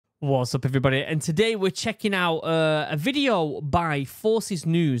What's up, everybody? And today we're checking out a video by Forces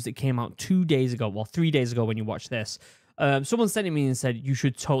News that came out 2 days ago. Well, 3 days ago when you watch this. Someone sent it me and said, you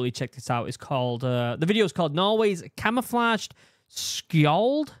should totally check this out. It's called, the video is called Norway's Camouflaged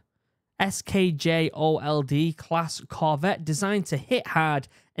Skjold, Skjold class corvette designed to hit hard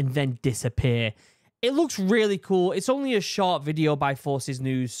and then disappear. It looks really cool. It's only a short video by Forces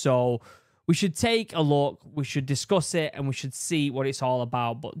News, so we should take a look, we should discuss it, and we should see what it's all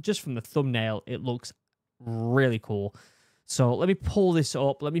about. But just from the thumbnail, it looks really cool. So let me pull this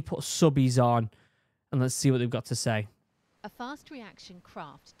up, let me put subbies on, and let's see what they've got to say. A fast reaction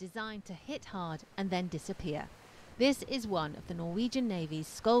craft designed to hit hard and then disappear. This is one of the Norwegian Navy's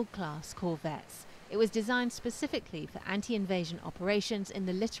Skjold-class corvettes. It was designed specifically for anti-invasion operations in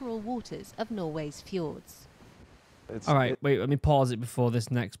the littoral waters of Norway's fjords. All right, wait, let me pause it before this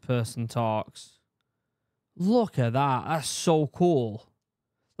next person talks. Look at that. That's so cool.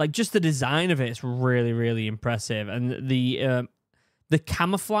 Like, just the design of it is really, really impressive. And the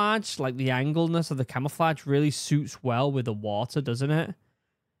camouflage, like the angleness of the camouflage really suits well with the water, doesn't it?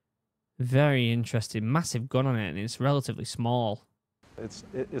 Very interesting. Massive gun on it, and it's relatively small. It's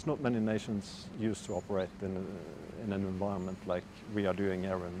not many nations used to operate in an environment like we are doing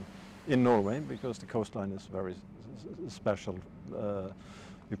here in Norway, because the coastline is very special.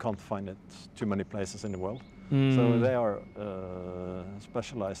 You can't find it too many places in the world. So they are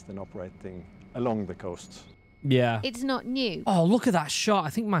specialized in operating along the coast. Yeah. It's not new. Oh, look at that shot.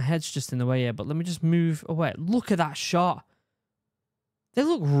 I think my head's just in the way here, but let me just move away. Look at that shot. They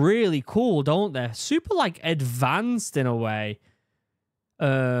look really cool, don't they? Super, like, advanced in a way.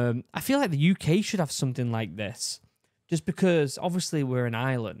 I feel like the UK should have something like this. Just because, obviously, we're an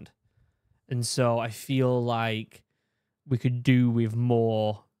island. And so I feel like we could do with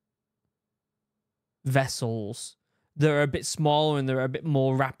more vessels that are a bit smaller and they're a bit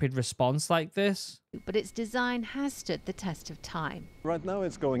more rapid response like this. But its design has stood the test of time. Right now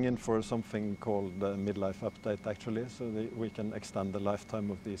it's going in for something called the midlife update, actually, so we can extend the lifetime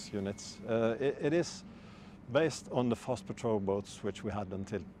of these units. It is based on the fast patrol boats which we had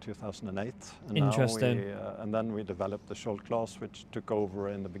until 2008. And interesting. And then we developed the Skjold-class, which took over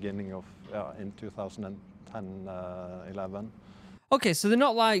in the beginning of in 2010-11. Okay, so they're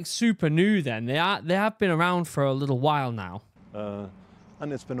not like super new then. They have been around for a little while now.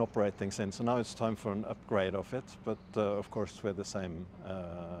 And it's been operating since. So now it's time for an upgrade of it, but of course with the same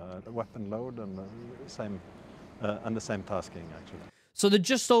weapon load and the same tasking, actually. So they're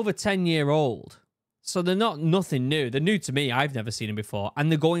just over 10-year-old. So they're nothing new. They're new to me. I've never seen them before.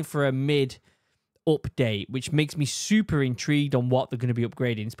 And they're going for a mid-update, which makes me super intrigued on what they're going to be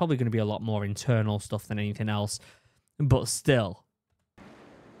upgrading. It's probably going to be a lot more internal stuff than anything else. But still.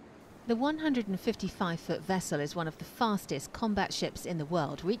 The 155-foot vessel is one of the fastest combat ships in the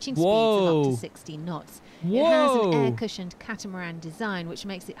world, reaching speeds of up to 60 knots. It has an air-cushioned catamaran design, which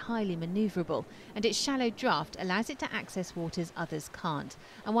makes it highly maneuverable, and its shallow draft allows it to access waters others can't.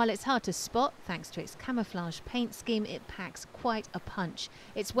 And while it's hard to spot, thanks to its camouflage paint scheme, it packs quite a punch.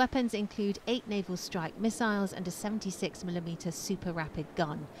 Its weapons include 8 naval strike missiles and a 76mm super rapid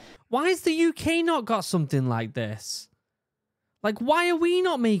gun. Why has the UK not got something like this? Like, why are we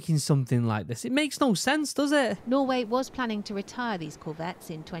not making something like this? It makes no sense, does it? Norway was planning to retire these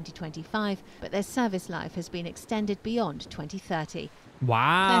corvettes in 2025, but their service life has been extended beyond 2030.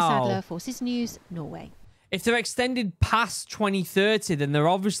 Wow. Claire Sadler, Forces News, Norway. If they're extended past 2030, then they're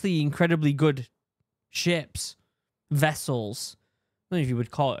obviously incredibly good ships, vessels. I don't know if you would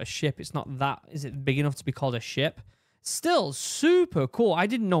call it a ship. It's not that. Is it big enough to be called a ship? Still super cool. I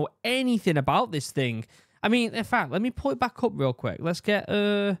didn't know anything about this thing. I mean, in fact, let me pull it back up real quick. Let's get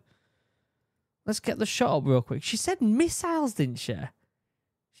the shot up real quick. She said missiles, didn't she?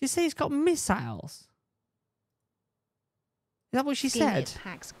 She said it's got missiles. Is that what she said? It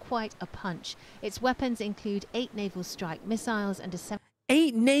packs quite a punch. Its weapons include 8 naval strike missiles and a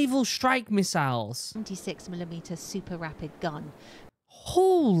 8 naval strike missiles. 76mm super rapid gun.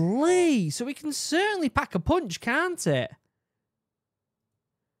 Holy! So it can certainly pack a punch, can't it?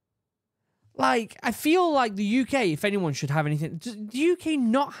 Like, I feel like the UK, if anyone should have anything... Does the UK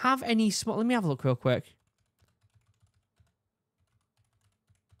not have any small... Let me have a look real quick.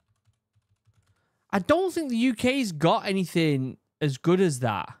 I don't think the UK's got anything as good as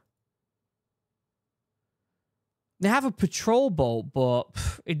that. They have a patrol boat, but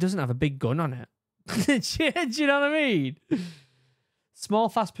it doesn't have a big gun on it. Do you know what I mean? Small,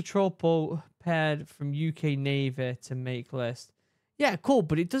 fast patrol boat paired from UK Navy to make list. Yeah, cool,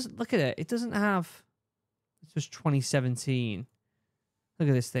 but it doesn't... Look at it. It doesn't have... It's just 2017. Look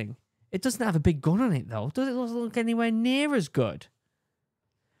at this thing. It doesn't have a big gun on it, though. Does it look anywhere near as good?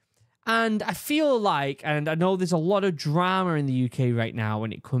 And I feel like, and I know there's a lot of drama in the UK right now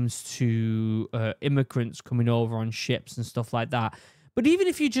when it comes to immigrants coming over on ships and stuff like that. But even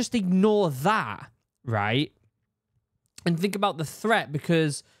if you just ignore that, right, and think about the threat,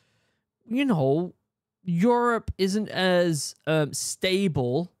 because, you know, Europe isn't as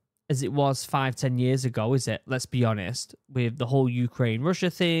stable as it was 5-10 years ago, is it? Let's be honest, with the whole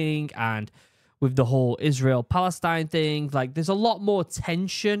Ukraine-Russia thing and with the whole Israel-Palestine thing. Like, there's a lot more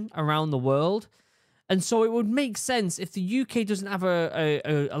tension around the world. And so it would make sense if the UK doesn't have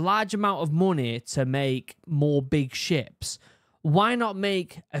a large amount of money to make more big ships. Why not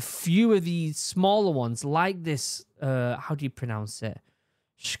make a few of these smaller ones like this, how do you pronounce it?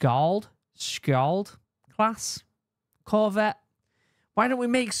 Skjold-class corvette? Why don't we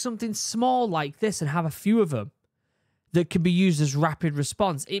make something small like this and have a few of them that can be used as rapid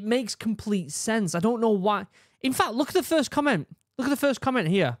response? It makes complete sense. I don't know why. In fact, look at the first comment. Look at the first comment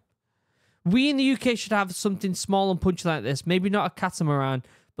here. We in the UK should have something small and punchy like this. Maybe not a catamaran,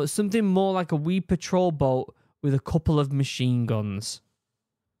 but something more like a wee patrol boat with a couple of machine guns.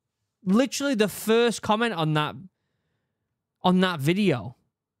 Literally the first comment on that video.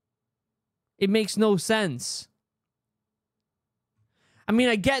 It makes no sense. I mean,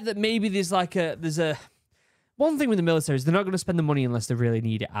 I get that maybe there's a one thing with the military is they're not going to spend the money unless they really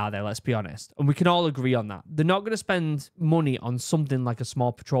need it, are they? Let's be honest. And we can all agree on that. They're not going to spend money on something like a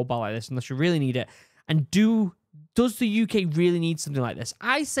small patrol boat like this unless you really need it. And does the UK really need something like this?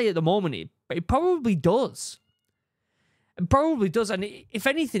 I say at the moment, it probably does. It probably does. And if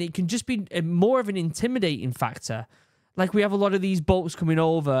anything, it can just be more of an intimidating factor. Like, we have a lot of these boats coming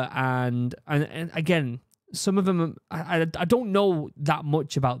over, and again, some of them, I don't know that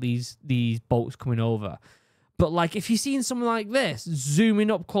much about these boats coming over. But, like, if you're seeing something like this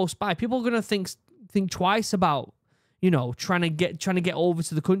zooming up close by, people are going to think twice about, you know, trying to get over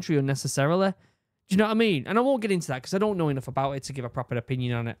to the country unnecessarily. Do you know what I mean? And I won't get into that because I don't know enough about it to give a proper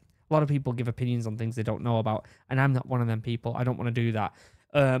opinion on it. A lot of people give opinions on things they don't know about, and I'm not one of them people. I don't want to do that.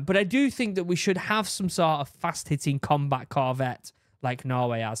 But I do think that we should have some sort of fast-hitting combat corvette like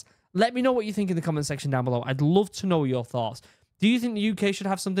Norway has. Let me know what you think in the comment section down below. I'd love to know your thoughts. Do you think the UK should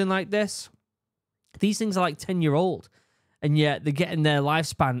have something like this? These things are like 10-year-old, and yet they're getting their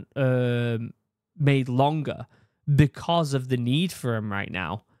lifespan made longer because of the need for them right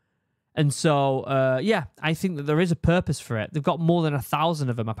now. And so, yeah, I think that there is a purpose for it. They've got more than 1,000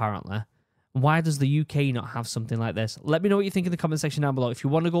 of them, apparently. Why does the UK not have something like this? Let me know what you think in the comment section down below. If you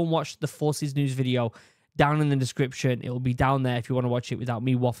want to go and watch the Forces News video, down in the description, it will be down there. If you want to watch it without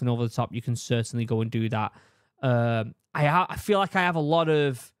me waffling over the top, you can certainly go and do that. I feel like I have a lot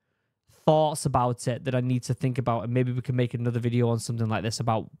of thoughts about it that I need to think about, and maybe we can make another video on something like this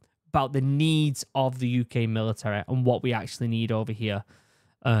about the needs of the UK military and what we actually need over here,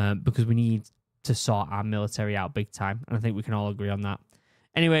 because we need to sort our military out big time, and I think we can all agree on that.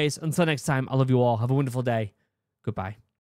 Anyways, until next time, I love you all. Have a wonderful day. Goodbye.